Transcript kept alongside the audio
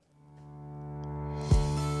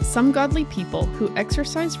Some godly people who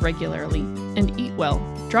exercise regularly and eat well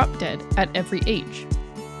drop dead at every age,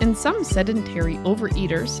 and some sedentary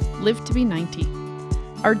overeaters live to be 90.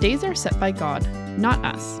 Our days are set by God, not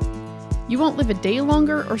us. You won't live a day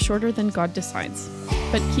longer or shorter than God decides,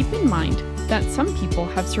 but keep in mind that some people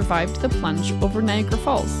have survived the plunge over Niagara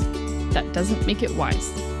Falls. That doesn't make it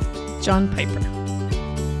wise. John Piper.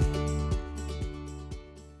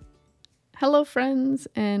 Hello, friends,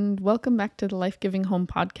 and welcome back to the Life Giving Home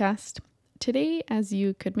podcast. Today, as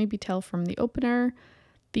you could maybe tell from the opener,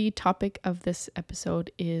 the topic of this episode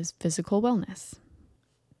is physical wellness.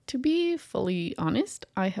 To be fully honest,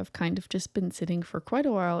 I have kind of just been sitting for quite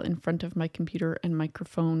a while in front of my computer and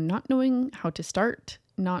microphone, not knowing how to start,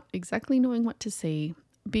 not exactly knowing what to say,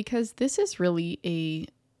 because this is really a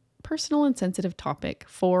personal and sensitive topic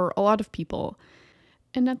for a lot of people.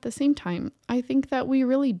 And at the same time, I think that we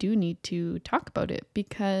really do need to talk about it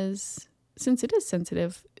because since it is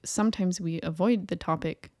sensitive, sometimes we avoid the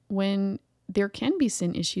topic when there can be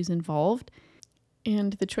sin issues involved,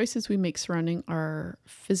 and the choices we make surrounding our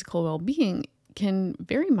physical well-being can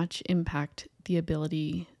very much impact the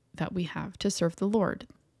ability that we have to serve the Lord.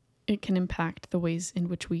 It can impact the ways in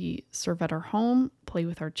which we serve at our home, play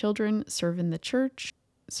with our children, serve in the church,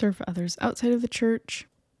 serve others outside of the church,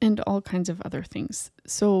 and all kinds of other things.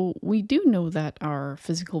 So we do know that our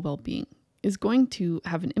physical well-being is going to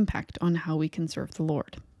have an impact on how we can serve the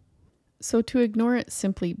Lord. So to ignore it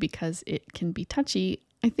simply because it can be touchy,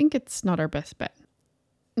 I think it's not our best bet.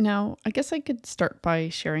 Now, I guess I could start by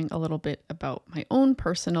sharing a little bit about my own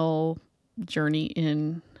personal journey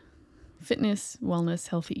in fitness, wellness,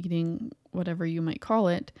 healthy eating, whatever you might call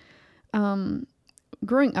it.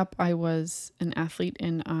 Growing up, I was an athlete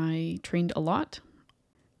and I trained a lot.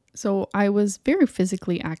 So I was very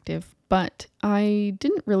physically active, but I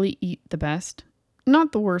didn't really eat the best.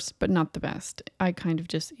 Not the worst, but not the best. I kind of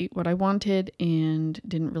just ate what I wanted and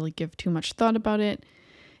didn't really give too much thought about it.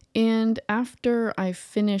 And after I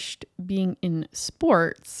finished being in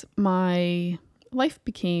sports, my life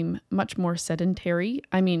became much more sedentary.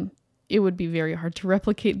 I mean, it would be very hard to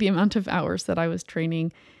replicate the amount of hours that I was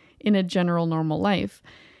training in a general normal life.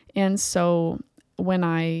 And so when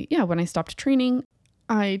I stopped training,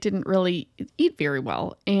 I didn't really eat very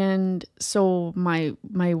well. And so my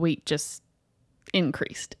weight just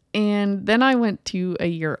increased. And then I went to a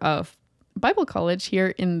year of Bible college here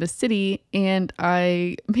in the city, and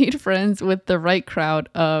I made friends with the right crowd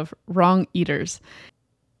of wrong eaters.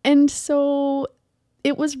 And so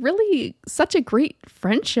it was really such a great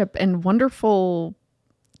friendship and wonderful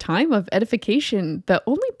time of edification. The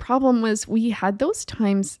only problem was we had those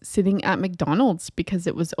times sitting at McDonald's because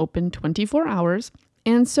it was open 24 hours.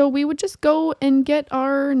 And so we would just go and get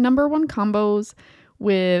our number one combos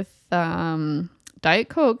with Diet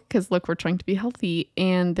Coke, because look, we're trying to be healthy,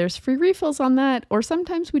 and there's free refills on that. Or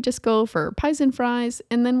sometimes we just go for pies and fries,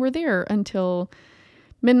 and then we're there until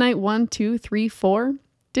midnight, 1, 2, 3, 4.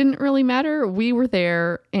 Didn't really matter. We were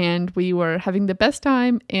there, and we were having the best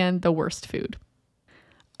time and the worst food.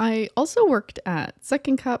 I also worked at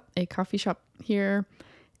Second Cup, a coffee shop here,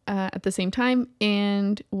 at the same time,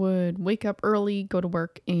 and would wake up early, go to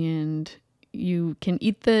work, and you can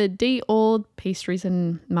eat the day-old pastries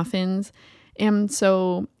and muffins. And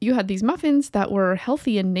so you had these muffins that were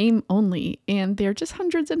healthy in name only, and they're just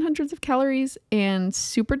hundreds and hundreds of calories and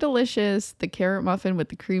super delicious. The carrot muffin with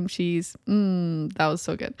the cream cheese, that was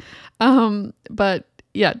so good. But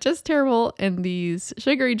yeah, just terrible. And these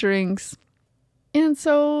sugary drinks. And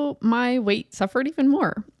so my weight suffered even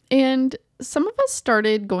more. And some of us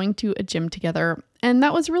started going to a gym together, and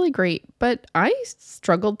that was really great, but I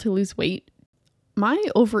struggled to lose weight. My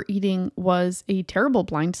overeating was a terrible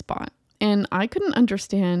blind spot, and I couldn't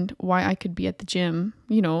understand why I could be at the gym,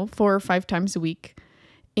 4 or 5 times a week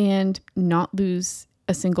and not lose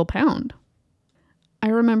a single pound. I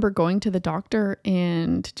remember going to the doctor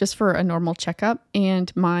and just for a normal checkup,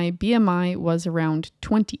 and my BMI was around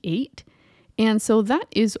 28. And so that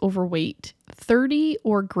is overweight. 30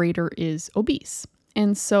 or greater is obese.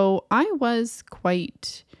 And so I was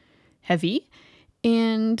quite heavy.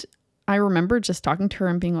 And I remember just talking to her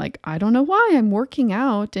and being like, I don't know why I'm working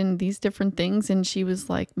out and these different things. And she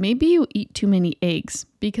was like, maybe you eat too many eggs,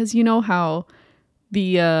 because you know how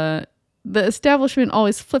the establishment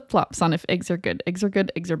always flip-flops on if eggs are good, eggs are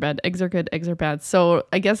good, eggs are bad, eggs are good, eggs are bad. So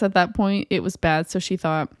I guess at that point it was bad. So she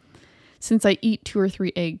thought, since I eat 2 or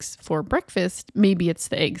 3 eggs for breakfast, maybe it's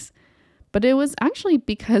the eggs. But it was actually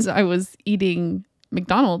because I was eating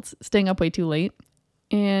McDonald's, staying up way too late,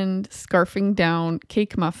 and scarfing down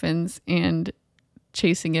cake muffins and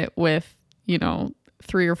chasing it with,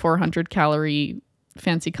 300 or 400 calorie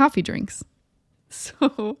fancy coffee drinks.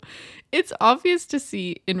 So it's obvious to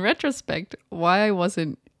see in retrospect why I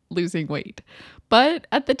wasn't losing weight. But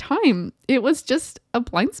at the time, it was just a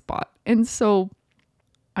blind spot. And so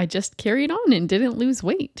I just carried on and didn't lose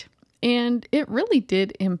weight. And it really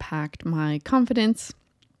did impact my confidence.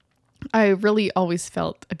 I really always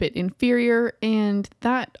felt a bit inferior, and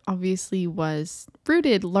that obviously was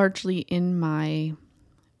rooted largely in my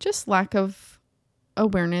just lack of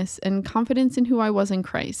awareness and confidence in who I was in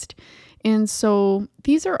Christ. And so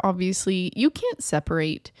these are obviously, you can't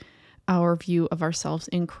separate our view of ourselves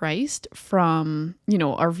in Christ from,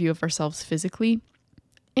 our view of ourselves physically.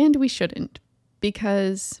 And we shouldn't,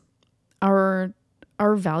 because our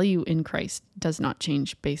value in Christ does not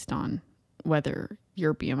change based on whether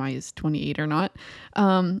your BMI is 28 or not.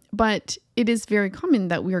 But it is very common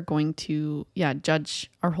that we are going to, judge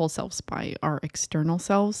our whole selves by our external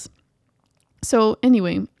selves. So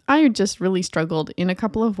anyway, I just really struggled in a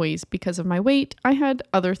couple of ways because of my weight. I had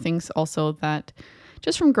other things also that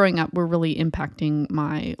just from growing up were really impacting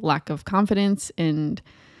my lack of confidence and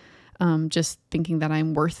just thinking that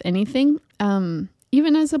I'm worth anything.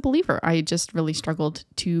 Even as a believer, I just really struggled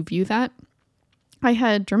to view that. I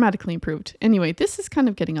had dramatically improved. Anyway, this is kind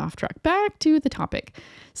of getting off track. Back to the topic.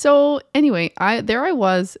 So anyway, I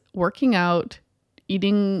was working out,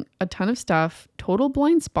 eating a ton of stuff, total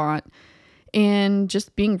blind spot, and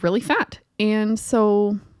just being really fat. And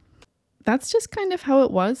so that's just kind of how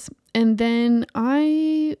it was. And then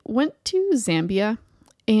I went to Zambia,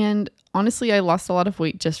 and honestly, I lost a lot of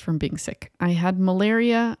weight just from being sick. I had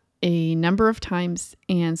malaria a number of times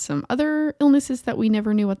and some other illnesses that we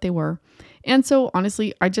never knew what they were. And so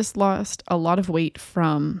honestly, I just lost a lot of weight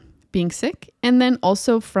from being sick, and then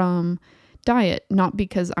also from diet, not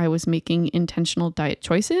because I was making intentional diet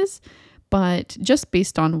choices, but just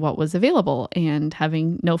based on what was available and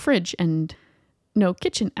having no fridge and no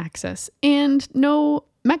kitchen access and no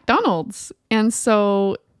McDonald's. And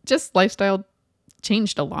so just lifestyle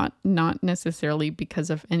changed a lot, not necessarily because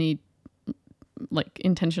of any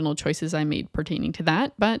intentional choices I made pertaining to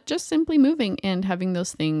that, but just simply moving and having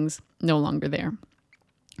those things no longer there.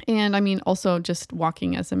 And I mean, also just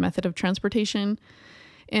walking as a method of transportation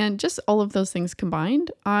and just all of those things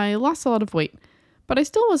combined, I lost a lot of weight, but I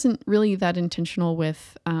still wasn't really that intentional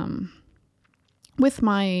with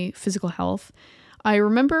my physical health. I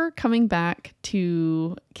remember coming back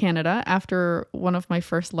to Canada after one of my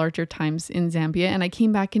first larger times in Zambia, and I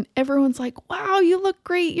came back and everyone's like, wow, you look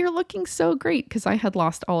great. You're looking so great, because I had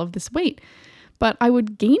lost all of this weight. But I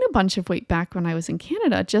would gain a bunch of weight back when I was in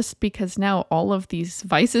Canada just because now all of these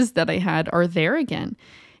vices that I had are there again.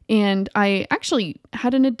 And I actually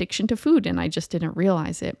had an addiction to food and I just didn't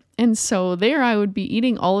realize it. And so there I would be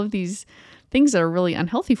eating all of these things that are really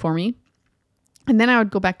unhealthy for me. And then I would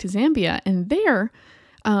go back to Zambia, and there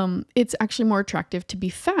it's actually more attractive to be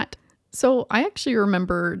fat. So I actually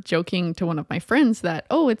remember joking to one of my friends that,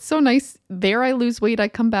 oh, it's so nice. There I lose weight. I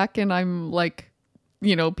come back and I'm like,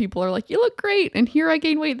 people are like, you look great. And here I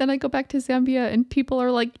gain weight. Then I go back to Zambia and people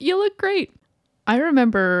are like, you look great. I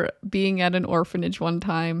remember being at an orphanage one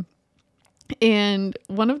time, and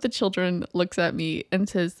one of the children looks at me and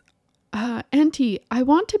says, Auntie, I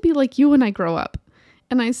want to be like you when I grow up.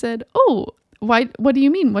 And I said, oh, why? What do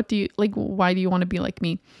you mean? Why do you want to be like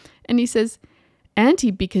me? And he says,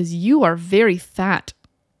 Auntie, because you are very fat.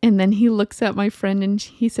 And then he looks at my friend and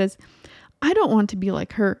he says, I don't want to be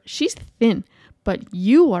like her. She's thin, but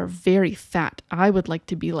you are very fat. I would like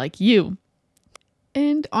to be like you.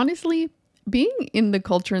 And honestly, being in the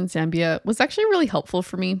culture in Zambia was actually really helpful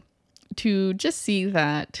for me to just see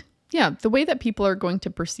that, the way that people are going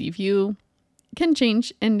to perceive you can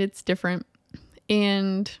change and it's different.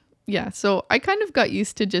 And so I kind of got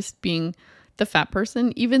used to just being the fat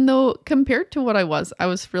person, even though compared to what I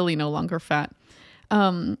was really no longer fat.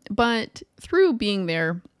 But through being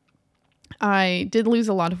there, I did lose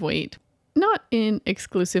a lot of weight, not in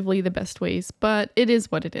exclusively the best ways, but it is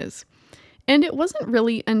what it is. And it wasn't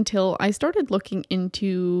really until I started looking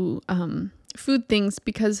into food things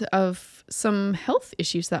because of some health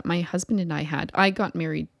issues that my husband and I had. I got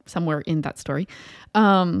married somewhere in that story.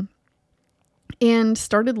 And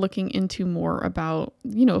started looking into more about,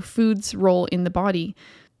 food's role in the body.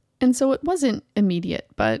 And so it wasn't immediate,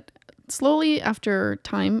 but slowly after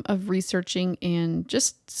time of researching and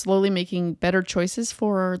just slowly making better choices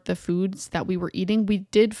for the foods that we were eating, we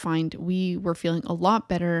did find we were feeling a lot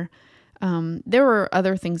better. There were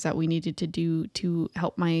other things that we needed to do to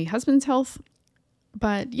help my husband's health.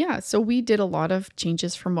 But so we did a lot of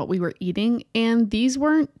changes from what we were eating, and these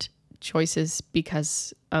weren't choices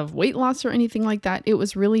because of weight loss or anything like that. It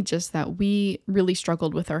was really just that we really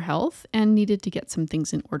struggled with our health and needed to get some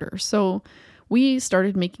things in order. So we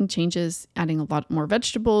started making changes, adding a lot more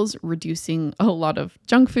vegetables, reducing a lot of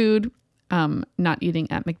junk food, not eating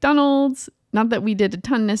at McDonald's. Not that we did a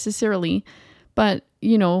ton necessarily, but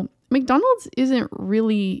McDonald's isn't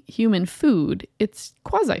really human food. It's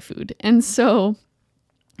quasi food. And so,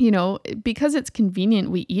 because it's convenient,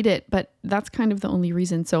 we eat it, but that's kind of the only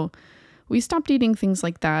reason. So we stopped eating things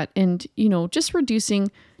like that and, just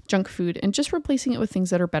reducing junk food and just replacing it with things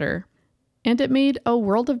that are better. And it made a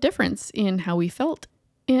world of difference in how we felt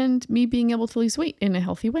and me being able to lose weight in a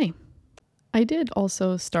healthy way. I did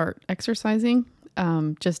also start exercising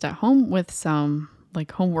just at home with some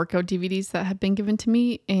home workout DVDs that had been given to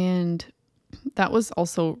me. And that was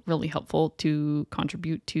also really helpful to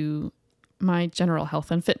contribute to my general health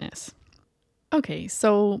and fitness. Okay,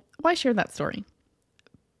 so why share that story?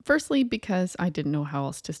 Firstly, because I didn't know how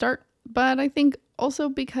else to start, but I think also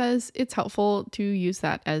because it's helpful to use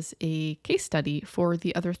that as a case study for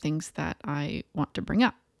the other things that I want to bring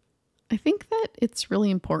up. I think that it's really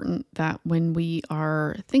important that when we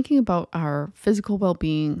are thinking about our physical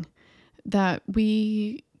well-being, that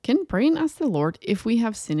we can pray and ask the Lord if we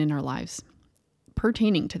have sin in our lives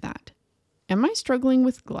pertaining to that. Am I struggling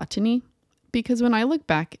with gluttony? Because when I look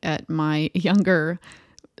back at my younger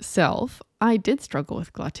self, I did struggle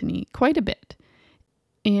with gluttony quite a bit.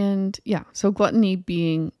 And so gluttony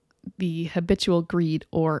being the habitual greed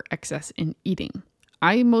or excess in eating.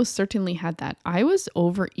 I most certainly had that. I was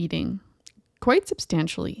overeating quite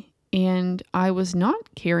substantially, and I was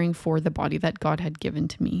not caring for the body that God had given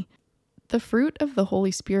to me. The fruit of the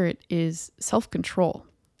Holy Spirit is self-control,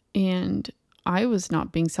 and I was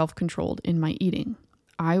not being self-controlled in my eating.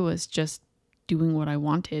 I was just doing what I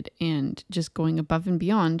wanted and just going above and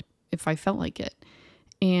beyond if I felt like it.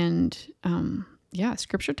 And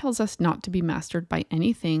scripture tells us not to be mastered by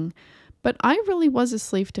anything, but I really was a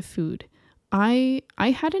slave to food. I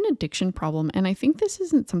had an addiction problem, and I think this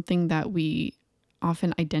isn't something that we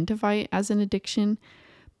often identify as an addiction,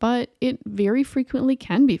 but it very frequently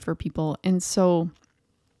can be for people. And so,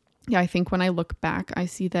 I think when I look back, I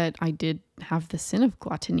see that I did have the sin of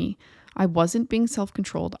gluttony. I wasn't being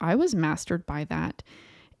self-controlled. I was mastered by that.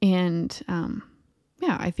 And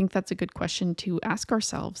I think that's a good question to ask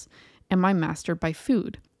ourselves. Am I mastered by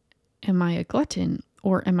food? Am I a glutton,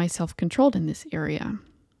 or am I self-controlled in this area?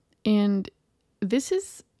 And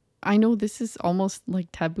I know this is almost like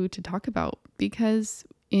taboo to talk about, because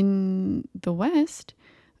in the West,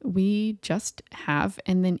 we just have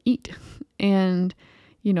and then eat. And,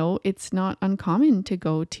 it's not uncommon to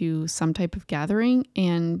go to some type of gathering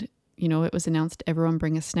and, it was announced everyone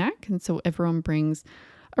bring a snack. And so everyone brings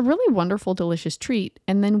a really wonderful, delicious treat.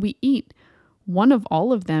 And then we eat one of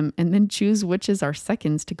all of them and then choose which is our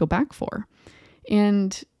seconds to go back for.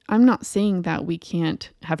 And I'm not saying that we can't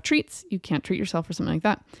have treats. You can't treat yourself or something like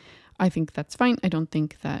that. I think that's fine. I don't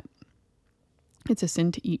think that it's a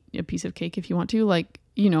sin to eat a piece of cake if you want to.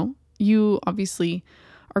 You obviously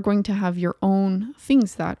are going to have your own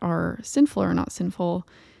things that are sinful or not sinful,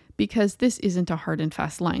 because this isn't a hard and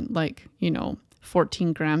fast line.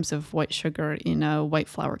 14 grams of white sugar in a white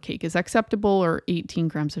flour cake is acceptable, or 18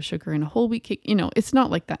 grams of sugar in a whole wheat cake. It's not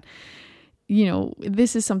like that.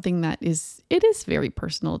 This is something that is very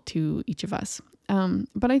personal to each of us.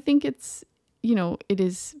 But I think it's, it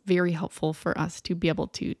is very helpful for us to be able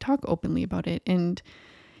to talk openly about it. And,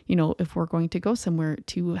 if we're going to go somewhere,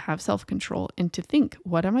 to have self-control and to think,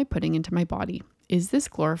 what am I putting into my body? Is this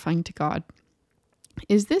glorifying to God?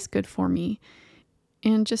 Is this good for me?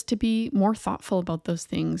 And just to be more thoughtful about those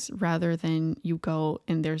things, rather than you go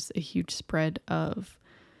and there's a huge spread of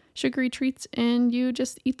sugary treats and you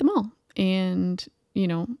just eat them all. And,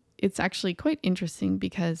 it's actually quite interesting,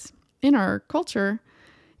 because in our culture,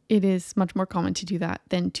 it is much more common to do that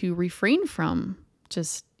than to refrain from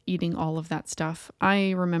just eating all of that stuff.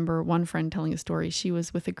 I remember one friend telling a story. She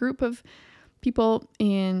was with a group of people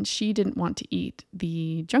and she didn't want to eat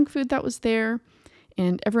the junk food that was there,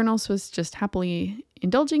 and everyone else was just happily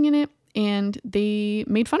indulging in it, and they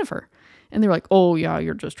made fun of her. And they're like, oh yeah,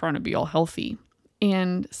 you're just trying to be all healthy.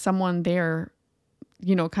 And someone there,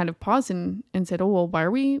 kind of paused and said, oh, well, why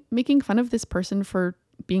are we making fun of this person for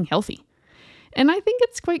being healthy? And I think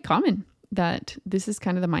it's quite common that this is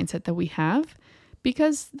kind of the mindset that we have,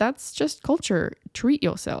 because that's just culture. Treat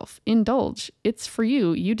yourself, indulge. It's for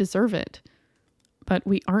you. You deserve it. But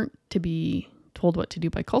we aren't to be told what to do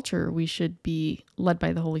by culture. We should be led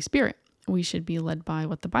by the Holy Spirit. We should be led by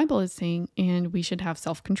what the Bible is saying, and we should have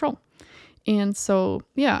self-control. And so,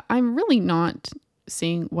 I'm really not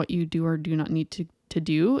saying what you do or do not need to to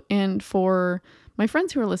do. And for my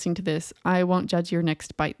friends who are listening to this, I won't judge your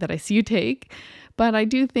next bite that I see you take, but I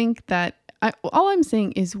do think that all I'm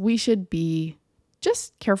saying is we should be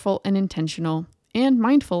just careful and intentional and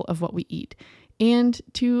mindful of what we eat, and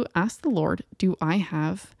to ask the Lord, do I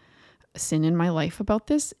have sin in my life about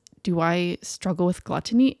this? Do I struggle with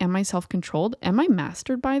gluttony? Am I self-controlled? Am I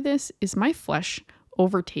mastered by this? Is my flesh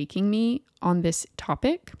overtaking me on this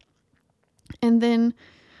topic? And then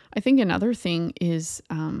I think another thing is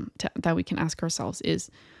that we can ask ourselves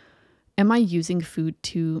is, am I using food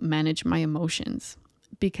to manage my emotions?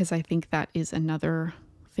 Because I think that is another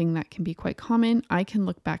thing that can be quite common. I can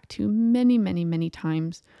look back to many, many, many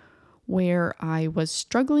times where I was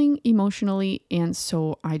struggling emotionally, and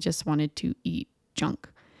so I just wanted to eat junk.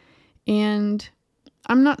 And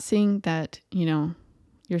I'm not saying that,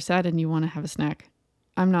 you're sad and you want to have a snack.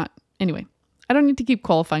 Anyway, I don't need to keep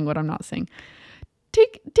qualifying what I'm not saying.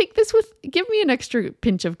 Take this give me an extra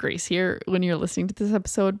pinch of grace here when you're listening to this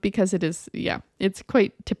episode, because it's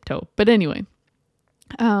quite tiptoe. But anyway,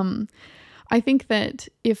 I think that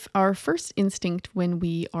if our first instinct when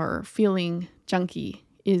we are feeling junky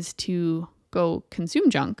is to go consume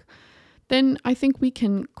junk, then I think we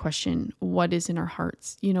can question what is in our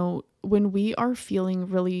hearts. When we are feeling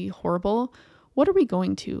really horrible, what are we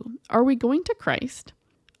going to? Are we going to Christ?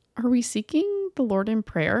 Are we seeking the Lord in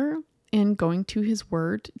prayer and going to his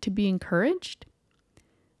word to be encouraged?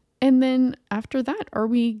 And then after that, are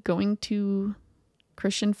we going to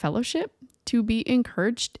Christian fellowship to be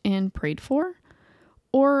encouraged and prayed for?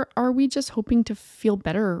 Or are we just hoping to feel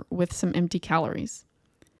better with some empty calories?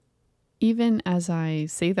 Even as I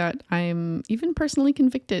say that, I'm even personally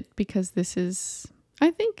convicted, because this is,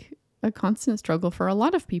 I think, a constant struggle for a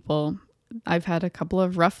lot of people. I've had a couple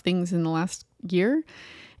of rough things in the last year,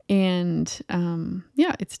 and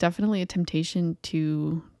it's definitely a temptation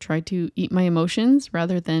to try to eat my emotions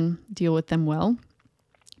rather than deal with them well.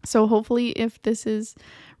 So hopefully, if this is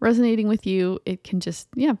resonating with you, it can just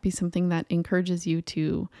be something that encourages you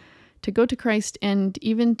to go to Christ, and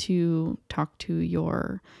even to talk to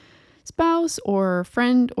your spouse or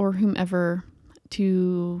friend or whomever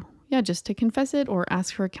to just to confess it or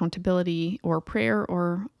ask for accountability or prayer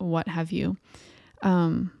or what have you.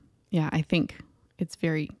 I think it's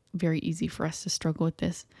very, very easy for us to struggle with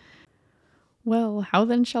this. Well, how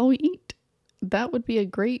then shall we eat? That would be a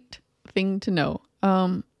great thing to know.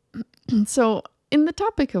 So in the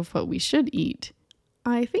topic of what we should eat,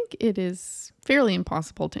 I think it is fairly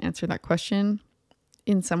impossible to answer that question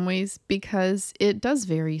in some ways, because it does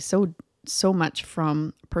vary so much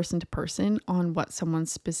from person to person on what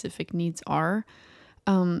someone's specific needs are.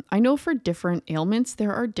 I know for different ailments,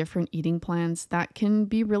 there are different eating plans that can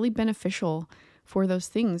be really beneficial for those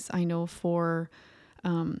things. I know for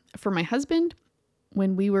my husband,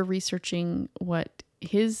 when we were researching what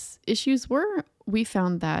his issues were, we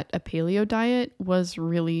found that a paleo diet was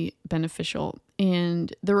really beneficial.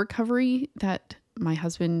 And the recovery that my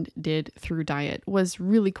husband did through diet was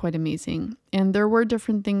really quite amazing. And there were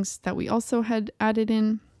different things that we also had added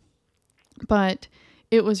in, but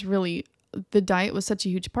it was really, the diet was such a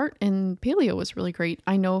huge part, and paleo was really great.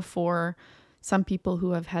 I know for some people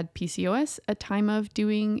who have had PCOS, a time of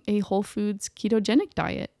doing a whole foods ketogenic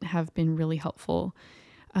diet have been really helpful.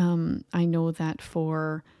 I know that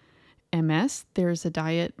for MS, there's a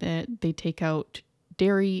diet that they take out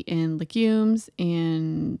dairy and legumes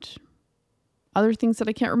and other things that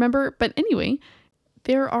I can't remember. But anyway,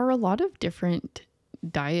 there are a lot of different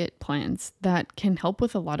diet plans that can help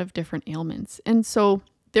with a lot of different ailments. And so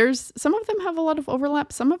there's some of them have a lot of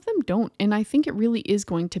overlap, some of them don't. And I think it really is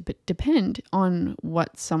going to depend on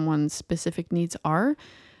what someone's specific needs are.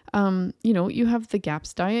 You have the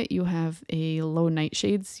GAPS diet, you have a low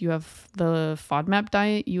nightshades, you have the FODMAP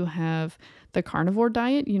diet, you have the carnivore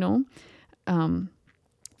diet,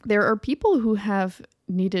 there are people who have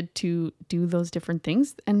needed to do those different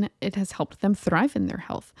things, and it has helped them thrive in their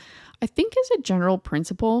health. I think as a general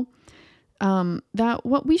principle, that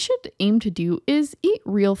what we should aim to do is eat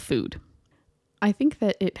real food. I think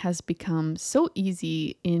that it has become so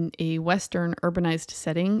easy in a Western urbanized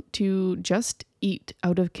setting to just eat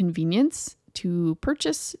out of convenience, to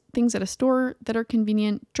purchase things at a store that are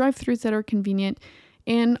convenient, drive-thrus that are convenient.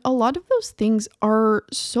 And a lot of those things are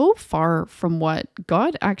so far from what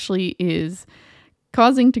God actually is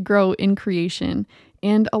causing to grow in creation.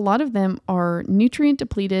 And a lot of them are nutrient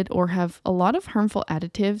depleted or have a lot of harmful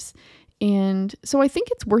additives. And so I think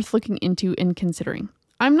it's worth looking into and considering.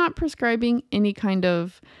 I'm not prescribing any kind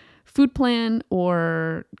of food plan,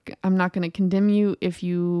 or I'm not going to condemn you if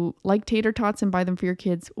you like tater tots and buy them for your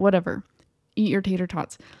kids, whatever. eat your tater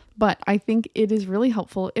tots. But I think it is really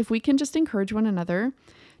helpful if we can just encourage one another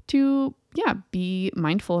to, be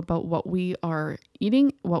mindful about what we are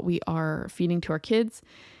eating, what we are feeding to our kids,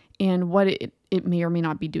 and what it may or may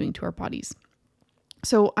not be doing to our bodies.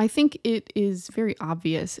 So I think it is very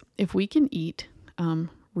obvious if we can eat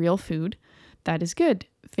real food, that is good.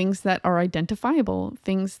 Things that are identifiable,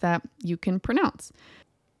 things that you can pronounce,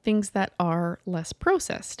 things that are less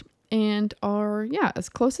processed and are, as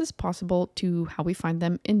close as possible to how we find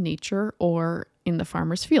them in nature or in the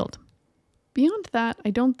farmer's field. Beyond that, I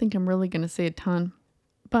don't think I'm really going to say a ton,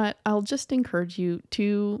 but I'll just encourage you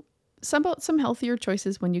to sub out some healthier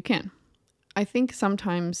choices when you can. I think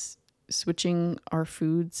sometimes switching our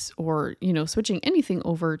foods or, switching anything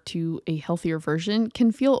over to a healthier version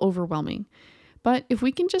can feel overwhelming. But if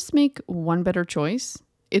we can just make one better choice,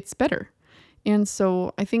 it's better. And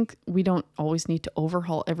so I think we don't always need to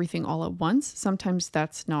overhaul everything all at once. Sometimes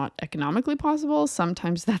that's not economically possible.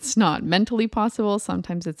 Sometimes that's not mentally possible.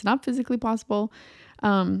 Sometimes it's not physically possible.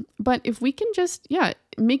 But if we can just,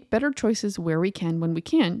 make better choices where we can, when we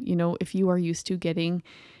can, if you are used to getting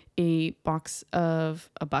a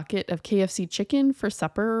bucket of KFC chicken for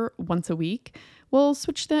supper once a week, we'll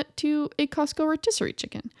switch that to a Costco rotisserie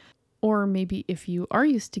chicken. Or maybe if you are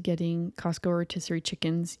used to getting Costco rotisserie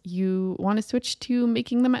chickens, you want to switch to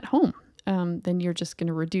making them at home. Then you're just going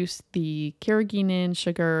to reduce the carrageenan,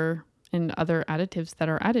 sugar, and other additives that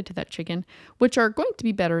are added to that chicken, which are going to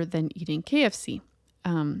be better than eating KFC.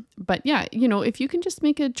 But if you can just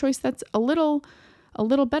make a choice that's a little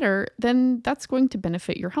better, then that's going to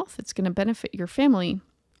benefit your health. It's going to benefit your family.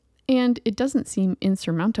 And it doesn't seem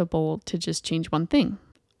insurmountable to just change one thing.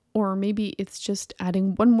 Or maybe it's just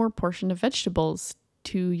adding one more portion of vegetables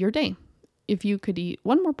to your day. If you could eat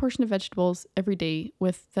one more portion of vegetables every day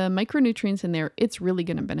with the micronutrients in there, it's really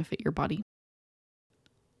going to benefit your body.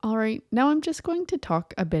 All right, now I'm just going to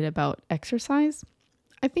talk a bit about exercise.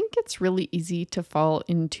 I think it's really easy to fall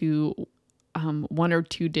into one or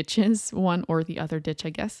two ditches, one or the other ditch, I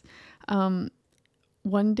guess.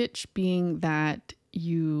 One ditch being that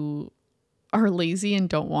you are lazy and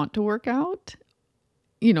don't want to work out,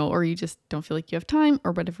 or you just don't feel like you have time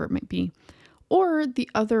or whatever it might be. Or the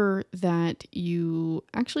other, that you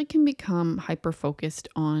actually can become hyper-focused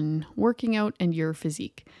on working out and your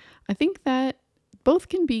physique. I think that both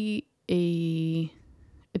can be a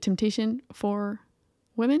temptation for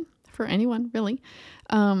women, for anyone really.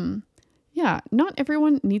 Not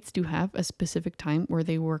everyone needs to have a specific time where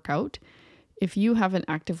they work out. If you have an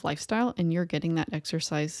active lifestyle and you're getting that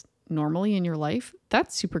exercise normally in your life,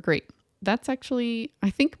 that's super great. That's actually,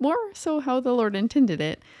 I think, more so how the Lord intended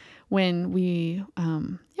it when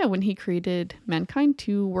when he created mankind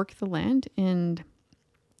to work the land. And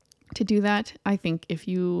to do that, I think if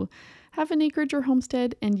you have an acreage or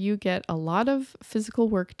homestead and you get a lot of physical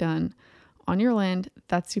work done on your land,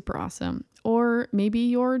 that's super awesome. Or maybe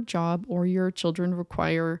your job or your children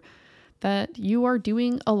require that you are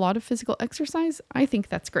doing a lot of physical exercise. I think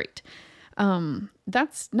that's great.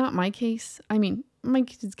 That's not my case. I mean, my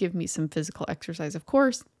kids give me some physical exercise, of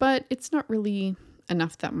course, but it's not really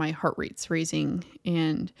enough that my heart rate's raising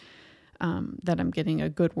and that I'm getting a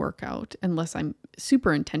good workout unless I'm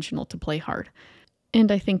super intentional to play hard.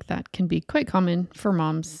 And I think that can be quite common for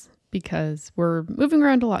moms because we're moving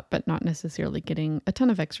around a lot, but not necessarily getting a ton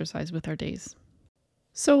of exercise with our days.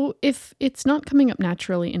 So if it's not coming up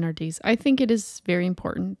naturally in our days, I think it is very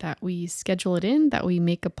important that we schedule it in, that we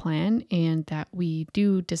make a plan, and that we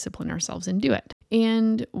do discipline ourselves and do it.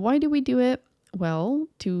 And why do we do it? Well,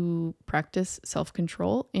 to practice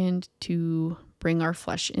self-control and to bring our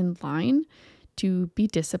flesh in line, to be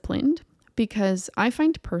disciplined. Because I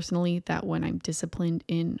find personally that when I'm disciplined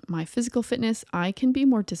in my physical fitness, I can be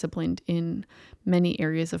more disciplined in many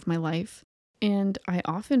areas of my life. And I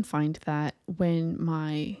often find that when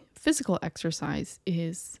my physical exercise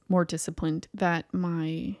is more disciplined, that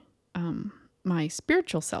my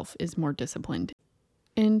spiritual self is more disciplined.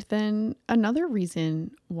 And then another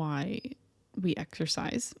reason why we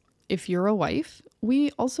exercise, if you're a wife,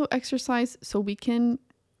 we also exercise so we can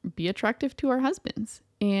be attractive to our husbands.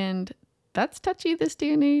 And that's touchy this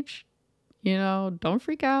day and age. Don't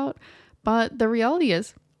freak out. But the reality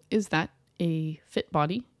is that a fit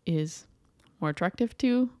body is more attractive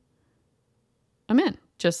to a man,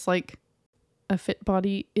 just like a fit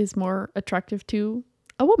body is more attractive to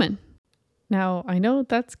a woman. Now, I know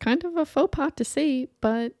that's kind of a faux pas to say,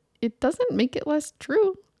 but it doesn't make it less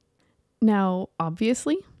true. Now,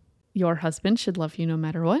 obviously, your husband should love you no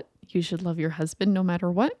matter what. You should love your husband no matter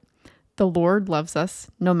what. The Lord loves us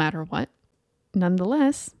no matter what.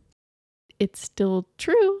 Nonetheless, it's still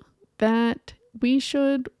true that we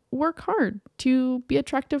should work hard to be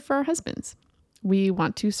attractive for our husbands. We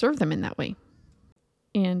want to serve them in that way.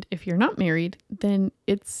 And if you're not married, then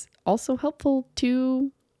it's also helpful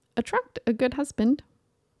to attract a good husband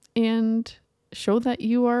and show that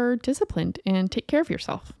you are disciplined and take care of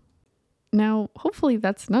yourself. Now, hopefully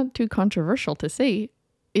that's not too controversial to say.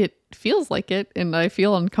 It feels like it, and I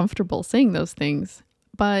feel uncomfortable saying those things,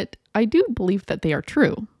 but I do believe that they are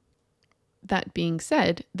true. That being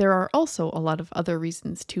said, there are also a lot of other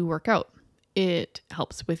reasons to work out. It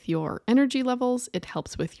helps with your energy levels. It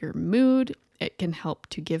helps with your mood. It can help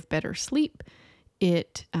to give better sleep.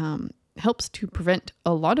 It helps to prevent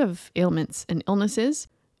a lot of ailments and illnesses.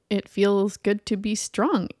 It feels good to be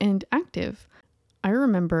strong and active. I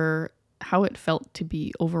remember how it felt to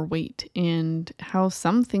be overweight and how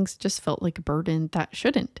some things just felt like a burden that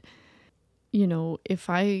shouldn't. You know, if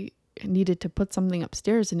I needed to put something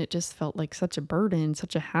upstairs and it just felt like such a burden,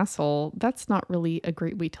 such a hassle, that's not really a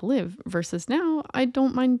great way to live. Versus now, I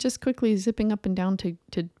don't mind just quickly zipping up and down to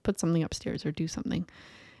put something upstairs or do something.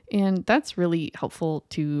 And that's really helpful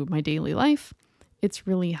to my daily life. It's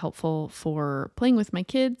really helpful for playing with my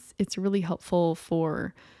kids. It's really helpful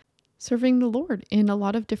for serving the Lord in a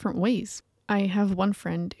lot of different ways. I have one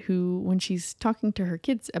friend who, when she's talking to her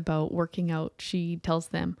kids about working out, she tells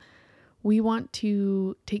them, we want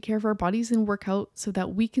to take care of our bodies and work out so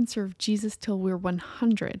that we can serve Jesus till we're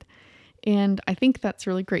 100. And I think that's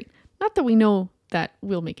really great. Not that we know that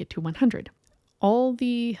we'll make it to 100. All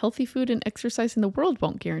the healthy food and exercise in the world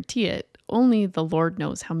won't guarantee it. Only the Lord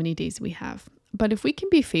knows how many days we have. But if we can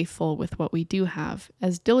be faithful with what we do have,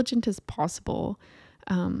 as diligent as possible,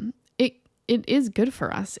 it is good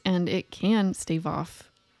for us, and it can stave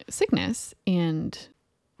off sickness, and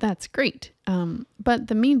that's great. But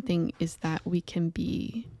the main thing is that we can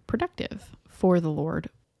be productive for the Lord.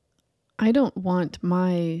 I don't want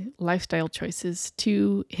my lifestyle choices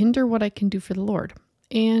to hinder what I can do for the Lord.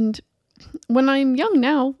 And when I'm young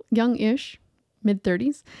now, young-ish,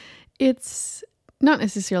 mid-30s, it's not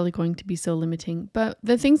necessarily going to be so limiting, but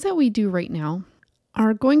the things that we do right now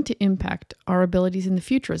are going to impact our abilities in the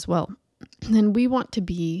future as well. And we want to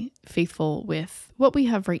be faithful with what we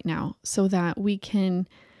have right now so that we can,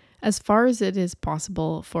 as far as it is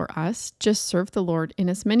possible for us, just serve the Lord in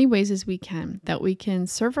as many ways as we can, that we can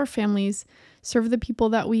serve our families, serve the people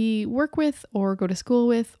that we work with or go to school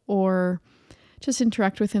with or just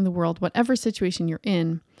interact with in the world, whatever situation you're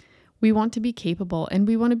in. We want to be capable, and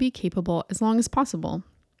we want to be capable as long as possible.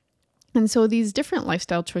 And so these different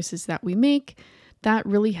lifestyle choices that we make, that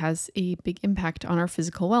really has a big impact on our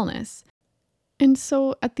physical wellness. And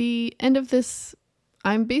so at the end of this,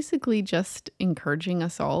 I'm basically just encouraging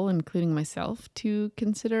us all, including myself, to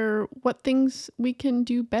consider what things we can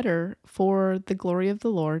do better for the glory of the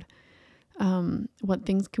Lord. What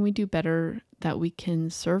things can we do better that we can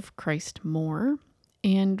serve Christ more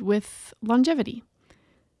and with longevity?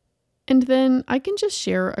 And then I can just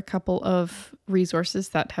share a couple of resources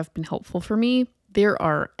that have been helpful for me. There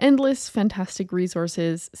are endless fantastic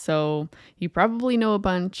resources, so you probably know a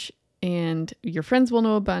bunch and your friends will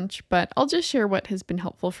know a bunch, but I'll just share what has been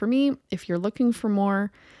helpful for me. If you're looking for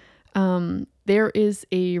more, there is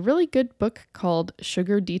a really good book called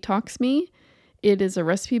Sugar Detox Me. It is a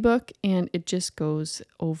recipe book, and it just goes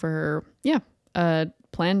over, a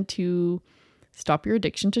plan to stop your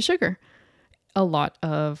addiction to sugar. A lot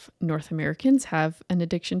of North Americans have an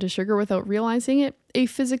addiction to sugar without realizing it, a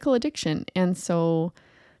physical addiction. And so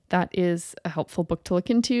that is a helpful book to look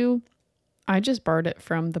into. I just borrowed it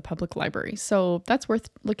from the public library, so that's worth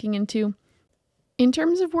looking into. In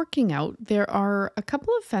terms of working out, there are a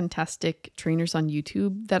couple of fantastic trainers on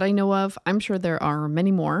YouTube that I know of. I'm sure there are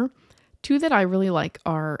many more. Two that I really like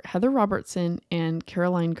are Heather Robertson and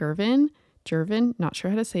Caroline Gervin, not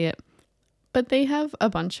sure how to say it. But they have a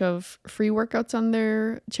bunch of free workouts on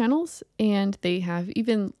their channels, and they have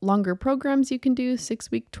even longer programs you can do,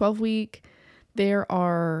 6-week, 12-week. There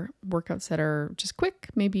are workouts that are just quick,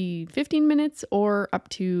 maybe 15 minutes or up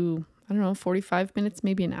to, 45 minutes,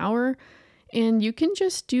 maybe an hour. And you can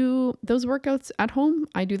just do those workouts at home.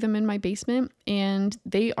 I do them in my basement, and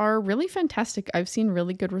they are really fantastic. I've seen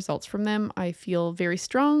really good results from them. I feel very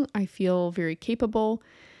strong. I feel very capable.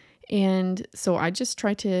 And so I just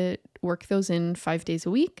try to work those in 5 days a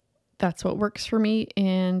week. That's what works for me,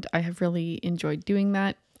 and I have really enjoyed doing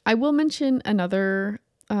that. I will mention another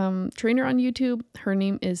trainer on YouTube. Her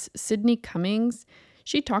name is Sydney Cummings.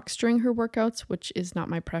 She talks during her workouts, which is not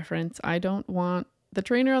my preference. I don't want the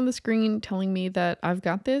trainer on the screen telling me that I've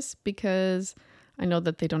got this, because I know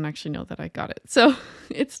that they don't actually know that I got it. So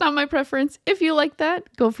it's not my preference. If you like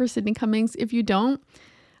that, go for Sydney Cummings. If you don't,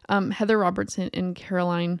 Heather Robertson and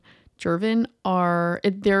Caroline Jervin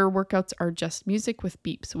their workouts are just music with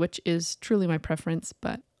beeps, which is truly my preference,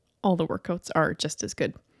 but all the workouts are just as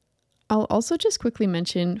good. I'll also just quickly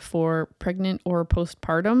mention for pregnant or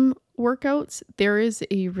postpartum workouts, there is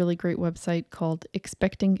a really great website called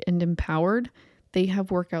Expecting and Empowered. They have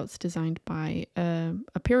workouts designed by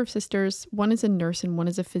a pair of sisters. One is a nurse and one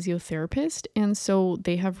is a physiotherapist. And so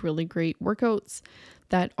they have really great workouts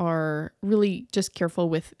that are really just careful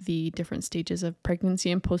with the different stages of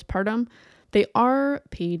pregnancy and postpartum. They are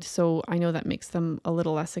paid, so I know that makes them a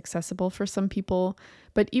little less accessible for some people.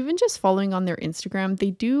 But even just following on their Instagram,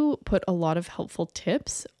 they do put a lot of helpful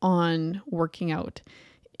tips on working out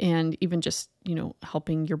and even just,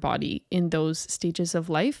 helping your body in those stages of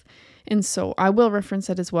life. And so I will reference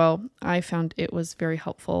that as well. I found it was very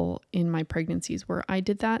helpful in my pregnancies where I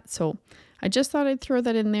did that. So I just thought I'd throw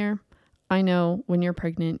that in there. I know when you're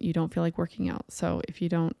pregnant, you don't feel like working out. So if you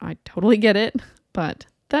don't, I totally get it. But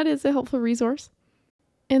that is a helpful resource.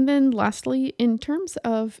 And then lastly, in terms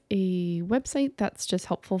of a website that's just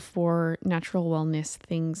helpful for natural wellness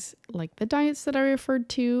things like the diets that I referred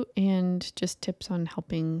to and just tips on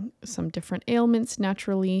helping some different ailments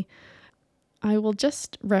naturally, I will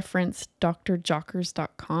just reference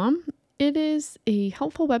drjockers.com. It is a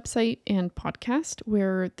helpful website and podcast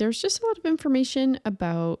where there's just a lot of information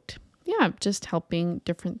about, just helping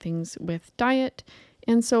different things with diet.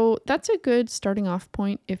 And so that's a good starting off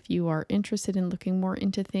point if you are interested in looking more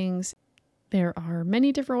into things. There are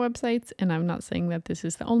many different websites, and I'm not saying that this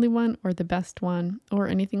is the only one or the best one or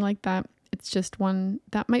anything like that. It's just one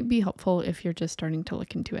that might be helpful if you're just starting to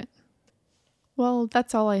look into it. Well,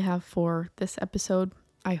 that's all I have for this episode.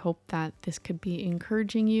 I hope that this could be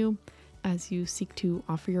encouraging you as you seek to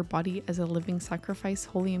offer your body as a living sacrifice,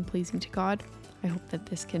 holy and pleasing to God. I hope that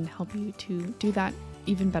this can help you to do that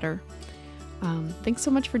even better. Thanks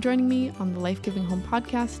so much for joining me on the Life Giving Home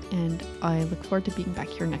podcast, and I look forward to being back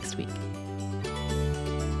here next week.